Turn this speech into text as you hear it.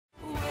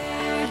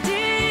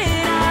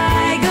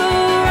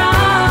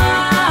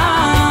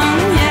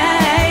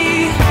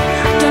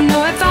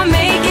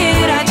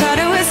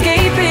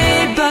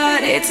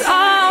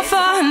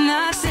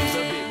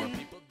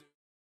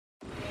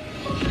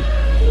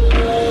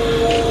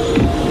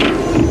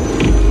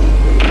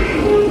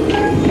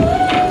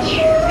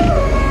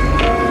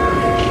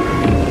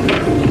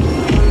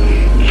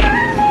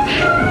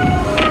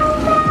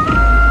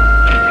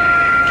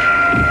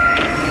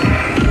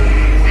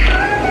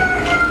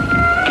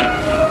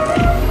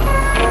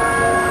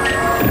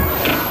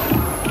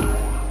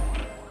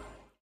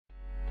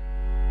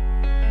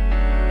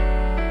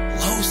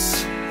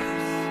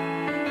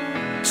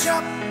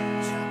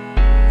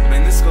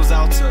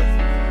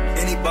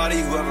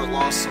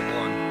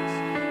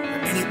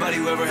Anybody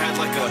who ever had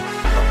like a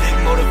big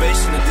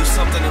motivation to do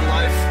something in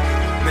life,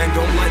 man,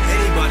 don't let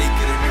anybody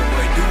get in your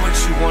way. Do what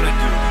you want to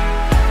do.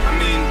 I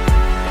mean,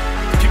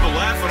 people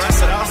laugh when I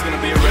said I was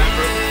gonna be a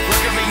rapper.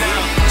 Look at me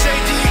now,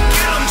 JD,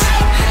 get 'em.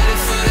 Headed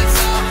for the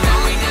top, and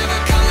we never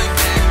coming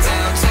back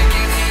down.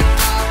 Taking hip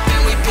hop,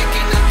 and we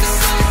picking up the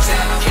slack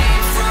down.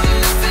 Came from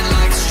nothing,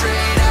 like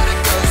straight out of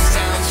ghost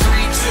town.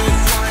 3, 2,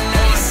 1,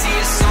 now you see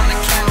us on the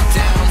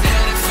countdown.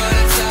 Headed for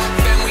the top,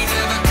 and we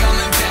never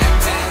coming back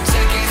down.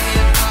 Taking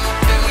hip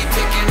hop, and we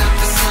picking up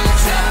the slack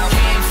down.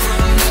 Came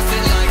from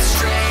nothing, like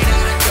straight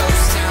out of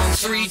ghost town.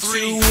 3,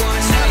 2,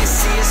 1, now you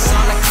see us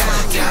on the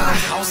countdown. Got a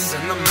house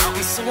in the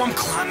mountains, so I'm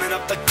climbing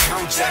up the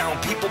countdown.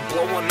 People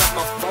blowing up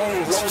my phone.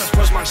 Rose,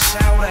 where's my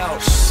shout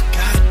out?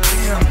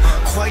 Goddamn,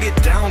 quiet it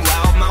down,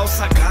 loud mouse.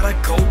 I gotta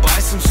go buy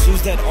some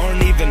shoes that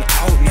aren't even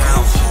out now.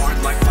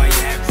 Hard like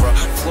Viagra,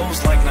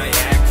 flows like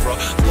Niagara.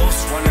 Los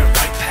running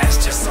right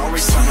past you. Sorry,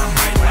 son, I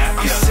might laugh.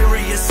 I'm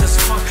serious as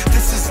fuck.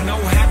 This is no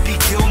Happy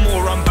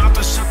Gilmore. I'm about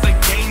to shut the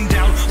game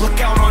down. Look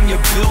out on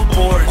your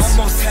billboards.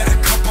 Almost had a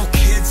couple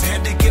kids,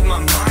 had to get my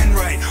mind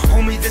right.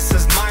 Homie, this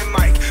is my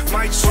mic.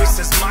 My choice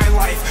is my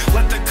life.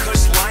 Let the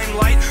Kush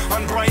limelight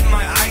unbrighten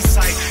my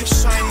eyesight.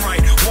 Shine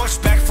right.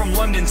 Watch back from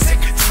London, sick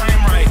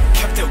time right.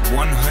 Kept it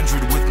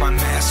 100 with my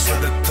mask for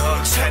the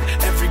thugs. Had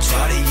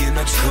everybody in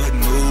a good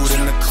mood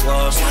in the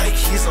club. Like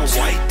he's a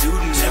white dude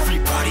and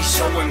everybody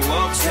showing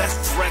love. Death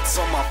threats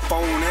on my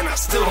phone and I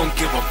still don't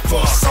give a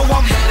fuck. So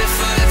I'm Headed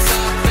for the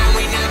top, and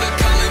we never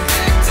coming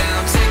back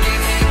down.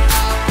 Taking hip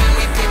hop, and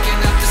we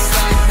picking up the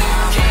slack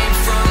now. Came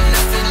from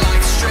nothing,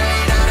 like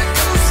straight out of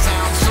ghost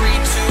town. 3,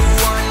 2,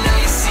 1, now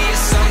you see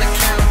us on the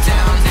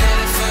countdown.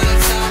 Headed for the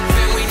top,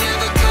 and we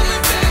never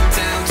coming back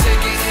down.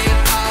 Taking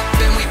hip hop,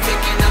 and we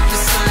picking up the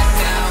slack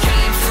now.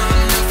 Came from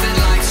nothing,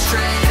 like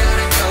straight out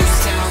of ghost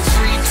town.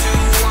 3, 2,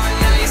 1,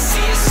 now you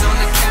see us on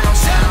the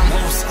countdown.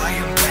 Los, I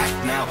am back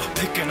now,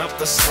 picking up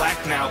the slack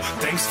now.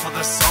 Thanks for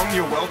the song,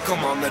 you're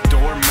welcome on the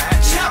doormat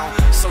now.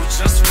 So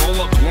just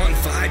roll a blunt,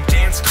 vibe,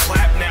 dance,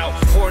 clap now.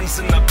 Horns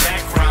in the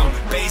background,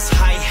 bass,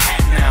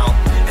 hi-hat now.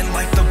 And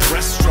like the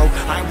breaststroke,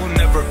 I will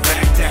never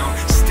back down.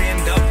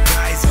 Stand up,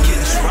 guys,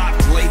 get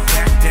dropped, lay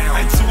back down.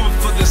 I do it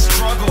for the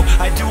struggle,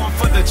 I do it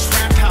for the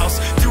trap house.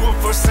 Do it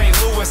for St.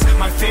 Louis,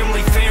 my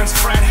family fans,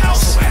 frat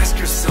house. So ask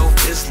yourself,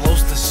 is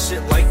Los the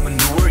shit like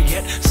manure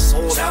yet?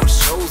 Sold out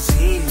shows,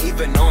 he ain't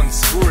even on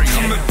tour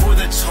yet. Coming for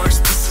the charts,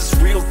 this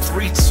is real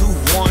 3, 2,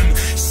 1.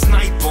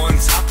 Snipe on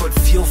top, but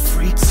feel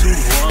free to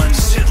run.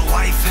 Shit,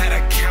 life had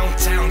a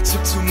countdown,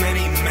 took too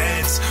many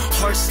meds.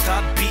 Heart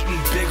stopped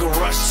beating, big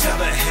rush to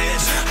the head.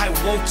 I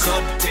woke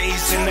up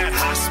dazed in that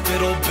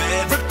hospital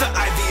bed. Ripped the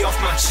IV off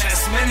my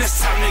chest, man,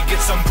 it's time to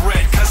get some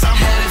bread. Cause I'm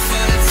Headed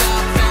for the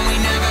top,